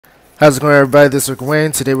How's it going, everybody? This is Ric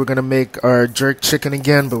Wayne. Today we're going to make our jerk chicken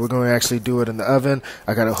again, but we're going to actually do it in the oven.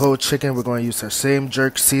 I got a whole chicken. We're going to use our same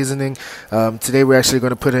jerk seasoning. Today we're actually going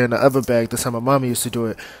to put it in an oven bag. That's how my mom used to do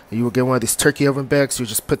it. You would get one of these turkey oven bags. You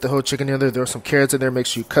just put the whole chicken in there. There are some carrots in there. Make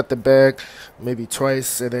sure you cut the bag maybe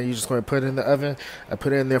twice, and then you're just going to put it in the oven. I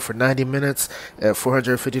put it in there for 90 minutes at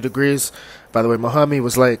 450 degrees. By the way, my homie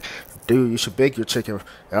was like, dude, you should bake your chicken.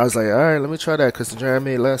 And I was like, all right, let me try that, because the joint I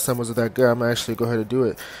made last time wasn't that good. I'm going to actually go ahead and do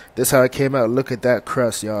it. This is how it came out. Look at that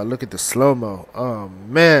crust, y'all. Look at the slow-mo. Oh,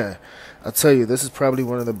 man. I tell you, this is probably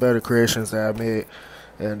one of the better creations that I made.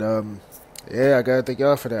 And, yeah, I got to thank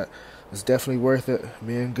y'all for that. It's definitely worth it.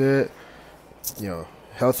 Being good,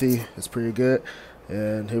 healthy. It's pretty good.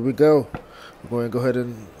 And here we go. We're going to go ahead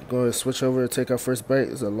and switch over and take our first bite.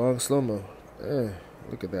 It's a long slow-mo.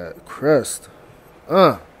 Look at that crust.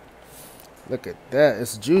 Look at that.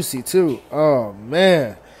 It's juicy, too. Oh,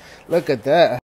 man. Look at that.